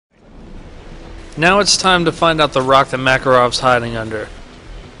Now it's time to find out the rock that Makarov's hiding under.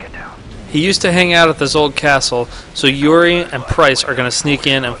 He used to hang out at this old castle, so Yuri and Price are going to sneak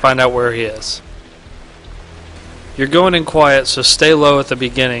in and find out where he is. You're going in quiet, so stay low at the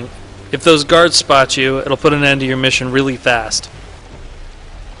beginning. If those guards spot you, it'll put an end to your mission really fast.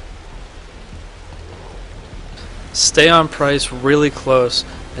 Stay on Price really close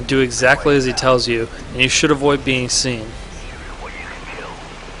and do exactly as he tells you, and you should avoid being seen.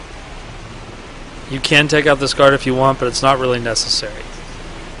 You can take out this guard if you want, but it's not really necessary.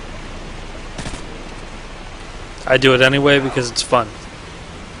 I do it anyway because it's fun.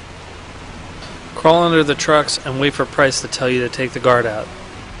 Crawl under the trucks and wait for Price to tell you to take the guard out.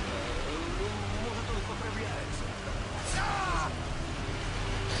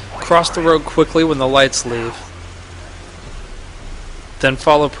 Cross the road quickly when the lights leave. Then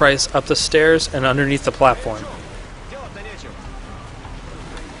follow Price up the stairs and underneath the platform.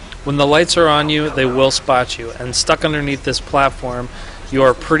 When the lights are on you, they will spot you, and stuck underneath this platform, you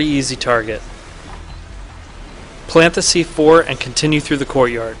are a pretty easy target. Plant the C4 and continue through the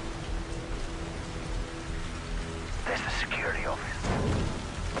courtyard.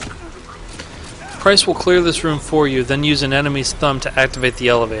 Price will clear this room for you, then use an enemy's thumb to activate the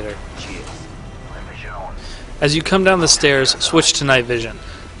elevator. As you come down the stairs, switch to night vision.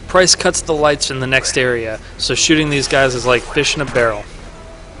 Price cuts the lights in the next area, so shooting these guys is like fish in a barrel.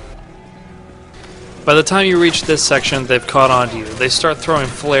 By the time you reach this section, they've caught on to you. They start throwing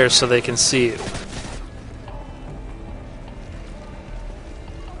flares so they can see you.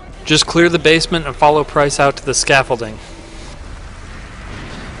 Just clear the basement and follow Price out to the scaffolding.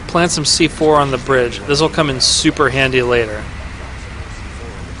 Plant some C4 on the bridge. This will come in super handy later.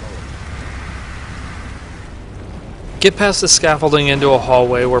 Get past the scaffolding into a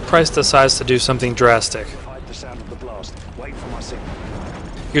hallway where Price decides to do something drastic.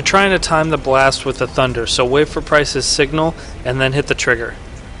 You're trying to time the blast with the thunder, so wait for Price's signal and then hit the trigger.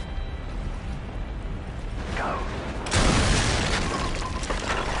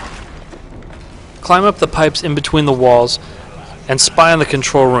 Climb up the pipes in between the walls and spy on the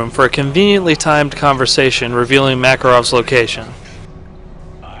control room for a conveniently timed conversation revealing Makarov's location.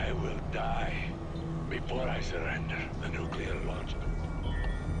 I will die before I surrender the nuclear launch.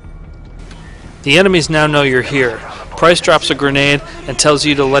 The enemies now know you're here. Price drops a grenade and tells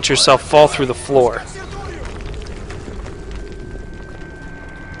you to let yourself fall through the floor.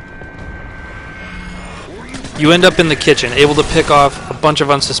 You end up in the kitchen, able to pick off a bunch of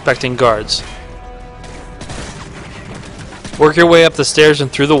unsuspecting guards. Work your way up the stairs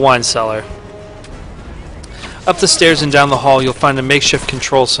and through the wine cellar. Up the stairs and down the hall, you'll find a makeshift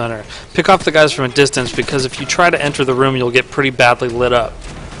control center. Pick off the guys from a distance, because if you try to enter the room, you'll get pretty badly lit up.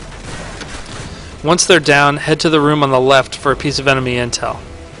 Once they're down, head to the room on the left for a piece of enemy intel.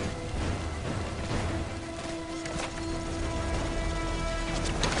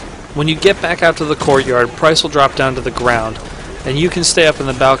 When you get back out to the courtyard, Price will drop down to the ground, and you can stay up in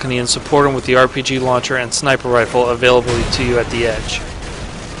the balcony and support him with the RPG launcher and sniper rifle available to you at the edge.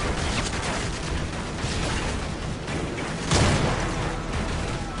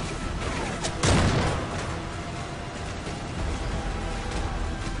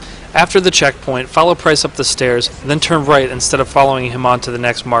 After the checkpoint, follow Price up the stairs, then turn right instead of following him on to the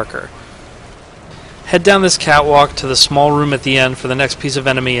next marker. Head down this catwalk to the small room at the end for the next piece of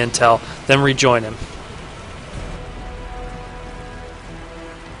enemy intel, then rejoin him.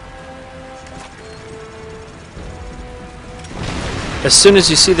 As soon as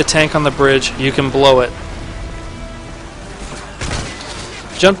you see the tank on the bridge, you can blow it.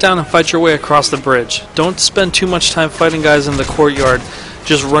 Jump down and fight your way across the bridge. Don't spend too much time fighting guys in the courtyard.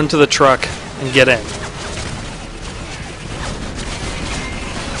 Just run to the truck and get in.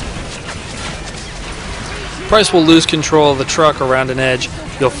 Price will lose control of the truck around an edge.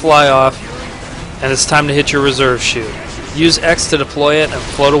 You'll fly off, and it's time to hit your reserve chute. Use X to deploy it and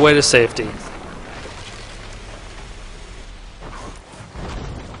float away to safety.